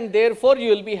successful and therefore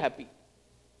you will be happy.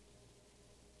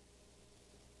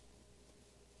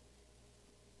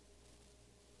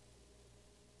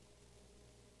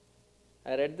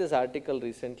 I read this article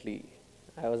recently.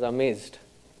 I was amazed.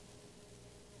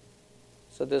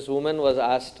 So this woman was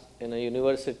asked in a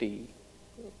university,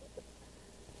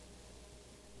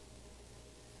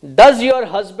 does your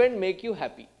husband make you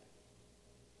happy?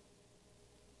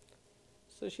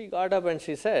 So she got up and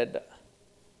she said,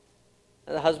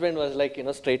 and the husband was like,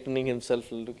 straightening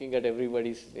himself, looking at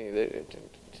everybody.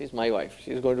 She's my wife.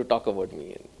 She's going to talk about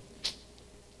me. And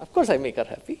of course I make her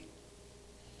happy.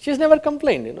 She's never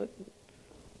complained,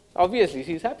 Obviously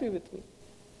she's happy with me.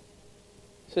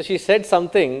 So she said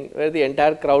something where the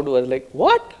entire crowd was like,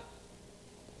 what?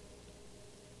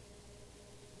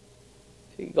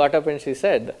 She got up and she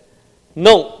said,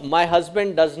 no, my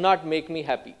husband does not make me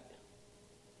happy.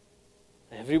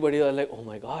 Everybody was like, oh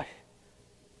my God,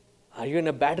 are you in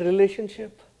a bad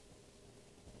relationship?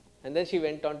 And then she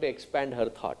went on to expand her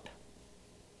thought.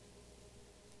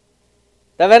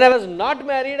 That when I was not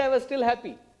married, I was still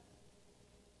happy.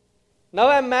 Now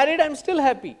I am married, I am still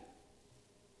happy.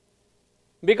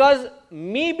 Because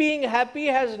me being happy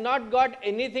has not got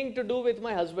anything to do with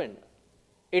my husband.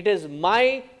 It is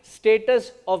my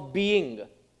status of being.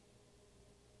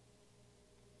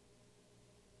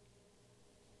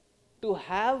 To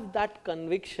have that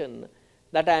conviction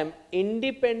that I am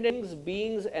independent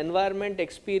beings, environment,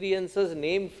 experiences,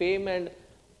 name, fame and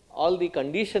all the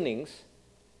conditionings,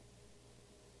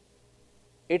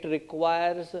 it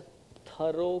requires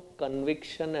thorough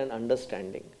conviction and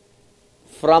understanding.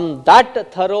 From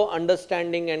that thorough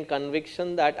understanding and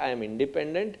conviction that I am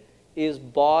independent is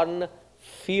born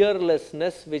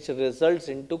fearlessness, which results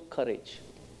into courage.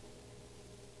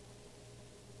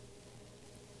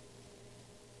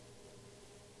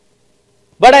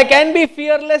 But I can be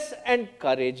fearless and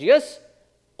courageous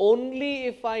only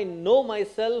if I know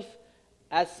myself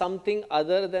as something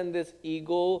other than this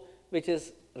ego, which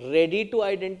is ready to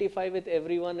identify with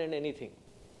everyone and anything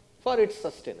for its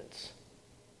sustenance.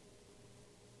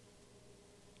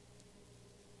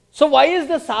 So why is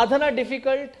the sadhana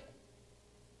difficult?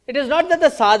 It is not that the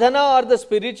sadhana or the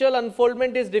spiritual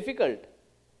unfoldment is difficult.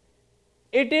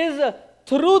 It is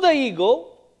through the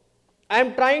ego, I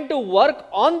am trying to work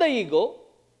on the ego,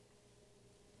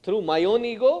 through my own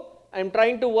ego, I am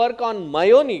trying to work on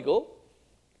my own ego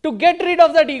to get rid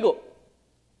of that ego.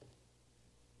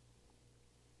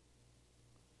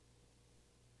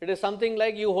 It is something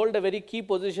like you hold a very key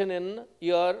position in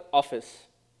your office,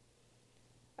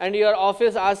 and your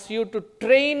office asks you to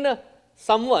train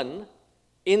someone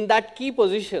in that key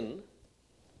position,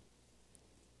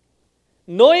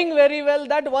 knowing very well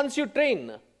that once you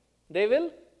train, they will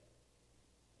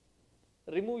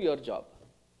remove your job.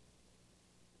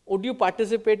 Would you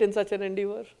participate in such an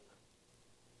endeavor?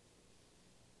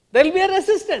 There will be a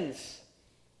resistance.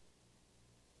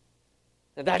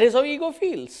 And that is how ego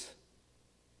feels.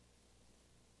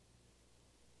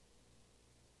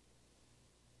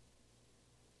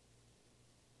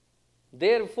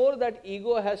 Therefore, that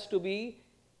ego has to be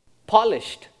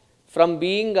polished from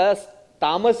being a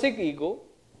tamasic ego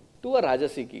to a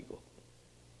rajasic ego.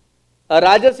 A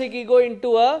rajasic ego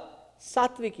into a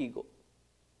sattvic ego,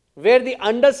 where the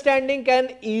understanding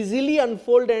can easily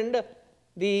unfold and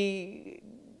the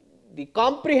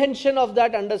comprehension of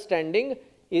that understanding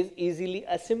is easily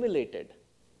assimilated.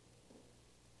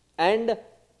 And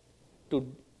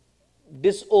to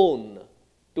disown,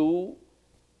 to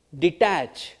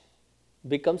detach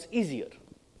becomes easier.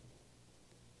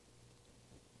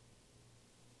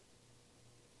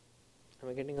 Am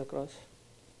I getting across?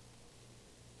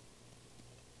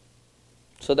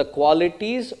 So the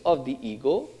qualities of the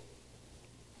ego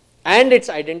and its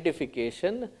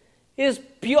identification is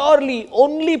purely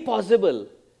only possible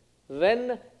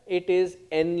when it is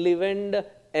enlivened,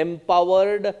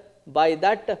 empowered by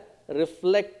that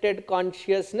reflected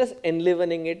consciousness,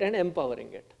 enlivening it and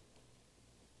empowering it.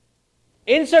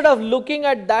 Instead of looking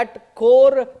at that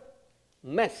core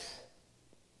mess,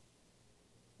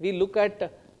 we look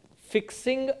at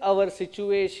fixing our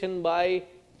situation by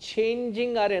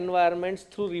changing our environments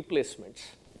through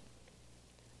replacements.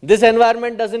 This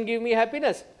environment doesn't give me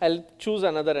happiness, I'll choose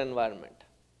another environment.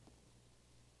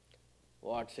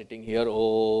 What, sitting here,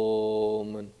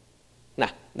 oh, nah,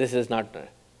 this is not,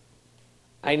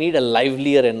 I need a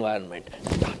livelier environment.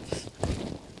 Dance.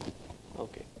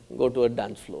 Okay, go to a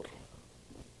dance floor.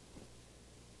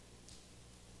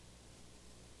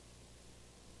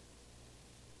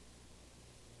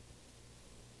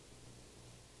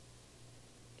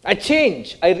 I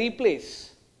change, I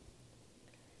replace.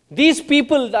 These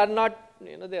people are not,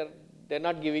 they're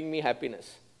not giving me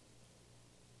happiness.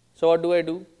 So what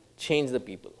do? Change the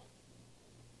people.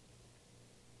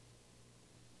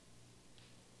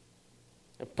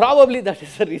 Probably that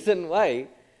is the reason why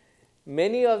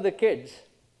many of the kids,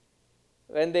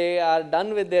 when they are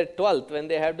done with their 12th, when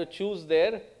they have to choose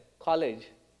their college,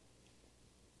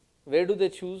 where do they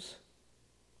choose?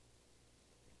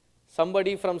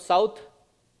 Somebody from south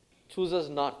chooses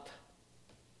north.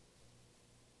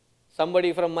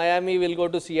 Somebody from Miami will go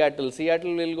to Seattle.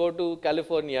 Seattle will go to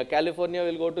California. California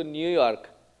will go to New York.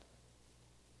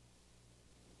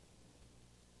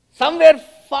 Somewhere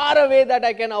far away that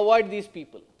I can avoid these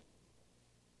people.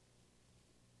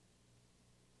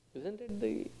 Isn't it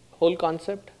the whole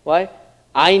concept? Why?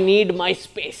 I need my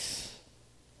space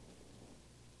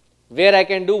where I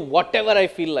can do whatever I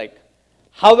feel like,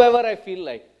 however I feel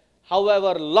like,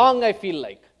 however long I feel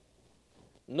like.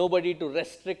 Nobody to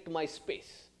restrict my space.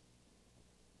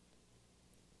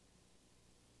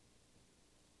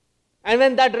 And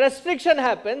when that restriction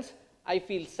happens, I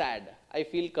feel sad, I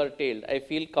feel curtailed, I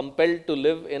feel compelled to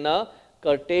live in a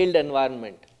curtailed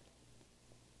environment.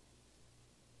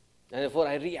 And therefore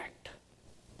I react.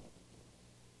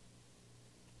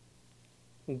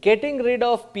 Getting rid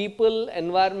of people,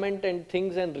 environment and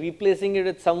things and replacing it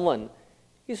with someone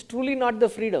is truly not the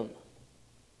freedom.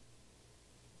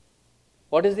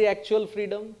 What is the actual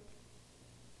freedom?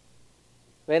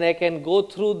 When I can go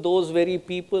through those very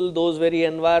people, those very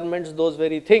environments, those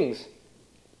very things,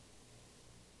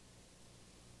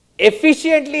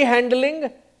 efficiently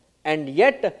handling and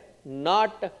yet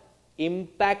not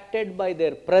impacted by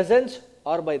their presence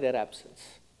or by their absence.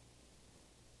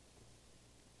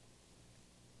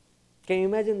 Can you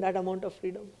imagine that amount of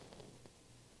freedom?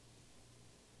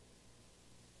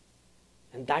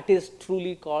 And that is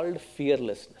truly called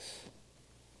fearlessness.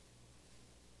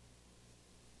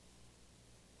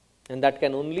 And that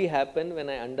can only happen when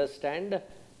I understand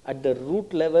at the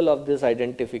root level of this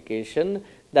identification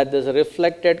that this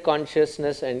reflected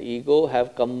consciousness and ego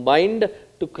have combined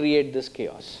to create this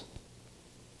chaos.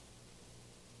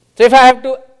 So if I have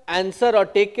to answer or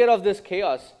take care of this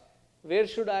chaos, where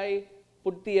should I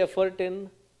put the effort in?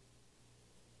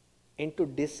 into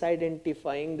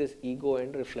disidentifying this ego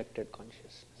and reflected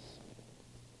consciousness.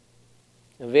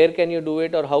 Where can you do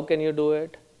it, or how can you do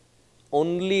it?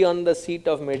 Only on the seat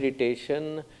of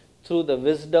meditation, through the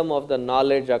wisdom of the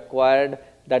knowledge acquired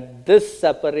that this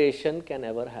separation can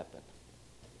ever happen.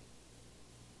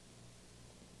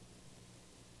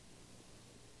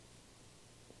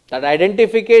 That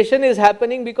identification is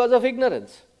happening because of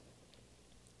ignorance.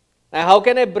 Now, how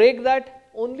can I break that?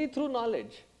 Only through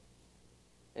knowledge.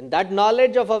 And that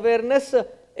knowledge of awareness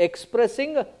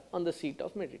expressing on the seat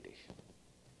of meditation.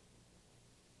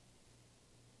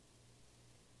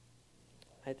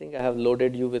 I think I have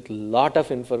loaded you with a lot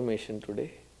of information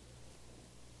today.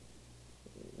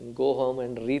 Go home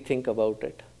and rethink about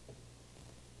it,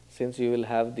 since you will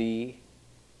have the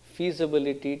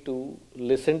feasibility to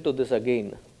listen to this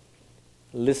again.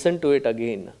 Listen to it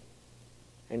again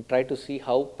and try to see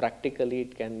how practically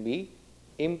it can be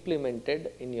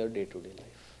implemented in your day-to-day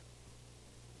life.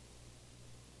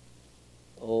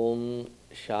 Om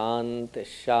Shanti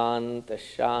Shanti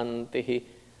Shanti.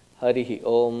 Harihi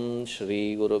Om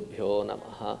Shri Gurubhyo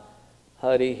Namaha.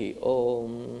 Harihi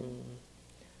Om.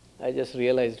 I just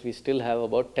realized we still have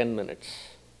about 10 minutes.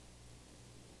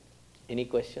 Any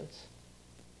questions?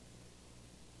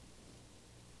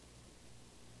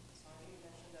 So I know you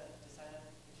mentioned that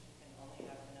disidentification can only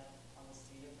happen on the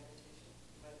seat of meditation,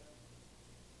 but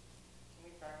can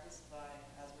we practice by,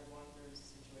 as we're going through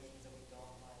situations that we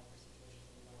don't like or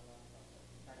situations that we don't like,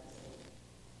 practicing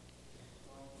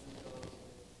going through those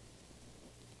with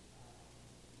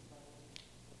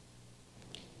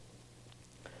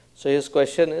So his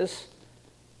question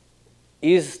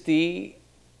is the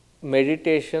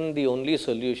meditation the only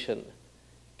solution?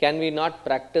 Can we not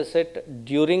practice it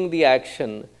during the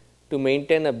action to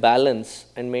maintain a balance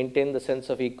and maintain the sense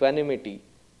of equanimity?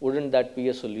 Wouldn't that be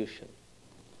a solution?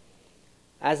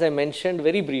 As I mentioned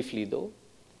very briefly though,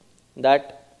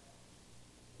 that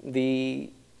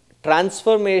the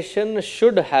transformation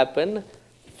should happen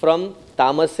from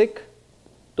tamasic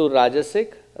to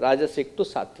rajasic, rajasic to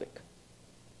sattvic.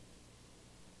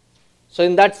 So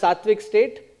in that sattvic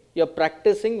state, you are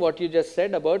practicing what you just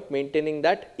said about maintaining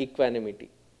that equanimity.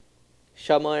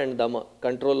 Shama and Dhamma,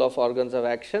 control of organs of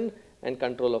action and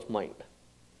control of mind.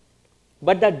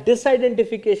 But that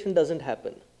disidentification doesn't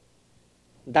happen.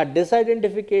 That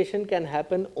disidentification can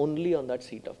happen only on that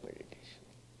seat of meditation.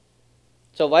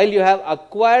 So while you have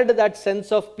acquired that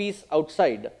sense of peace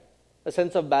outside, a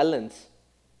sense of balance,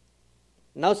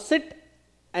 now sit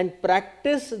and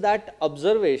practice that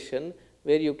observation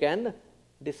where you can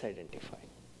disidentify.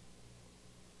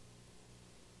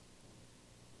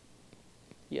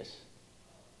 Yes.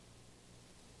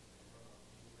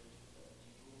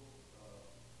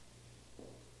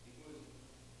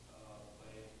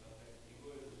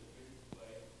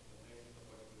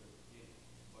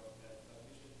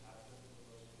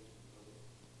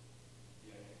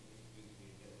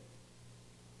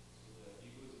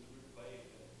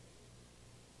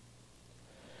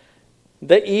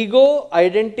 The ego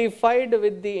identified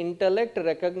with the intellect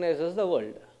recognizes the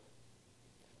world.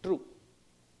 True.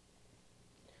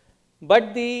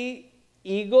 But the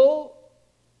ego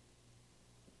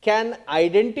can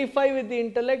identify with the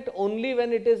intellect only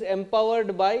when it is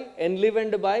empowered by,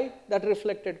 enlivened by that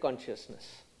reflected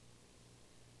consciousness.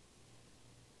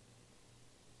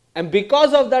 And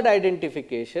because of that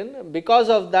identification, because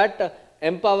of that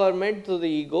empowerment to the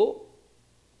ego,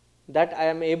 that I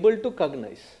am able to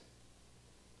cognize.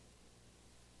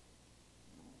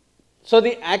 So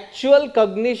the actual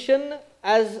cognition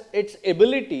as its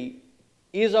ability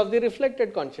is of the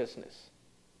reflected consciousness.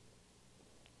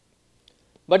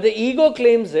 But the ego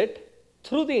claims it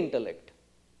through the intellect.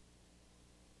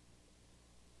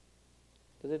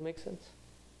 Does it make sense?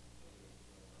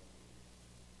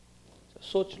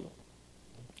 Soch lo.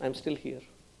 I am still here.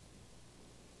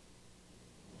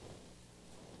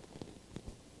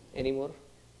 Any more?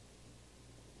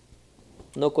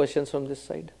 No questions from this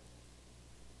side?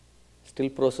 Still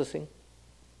processing?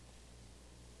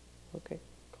 Okay,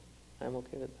 I am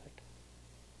okay with that.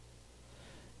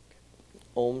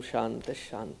 Om Shanti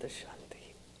Shanti Shanti.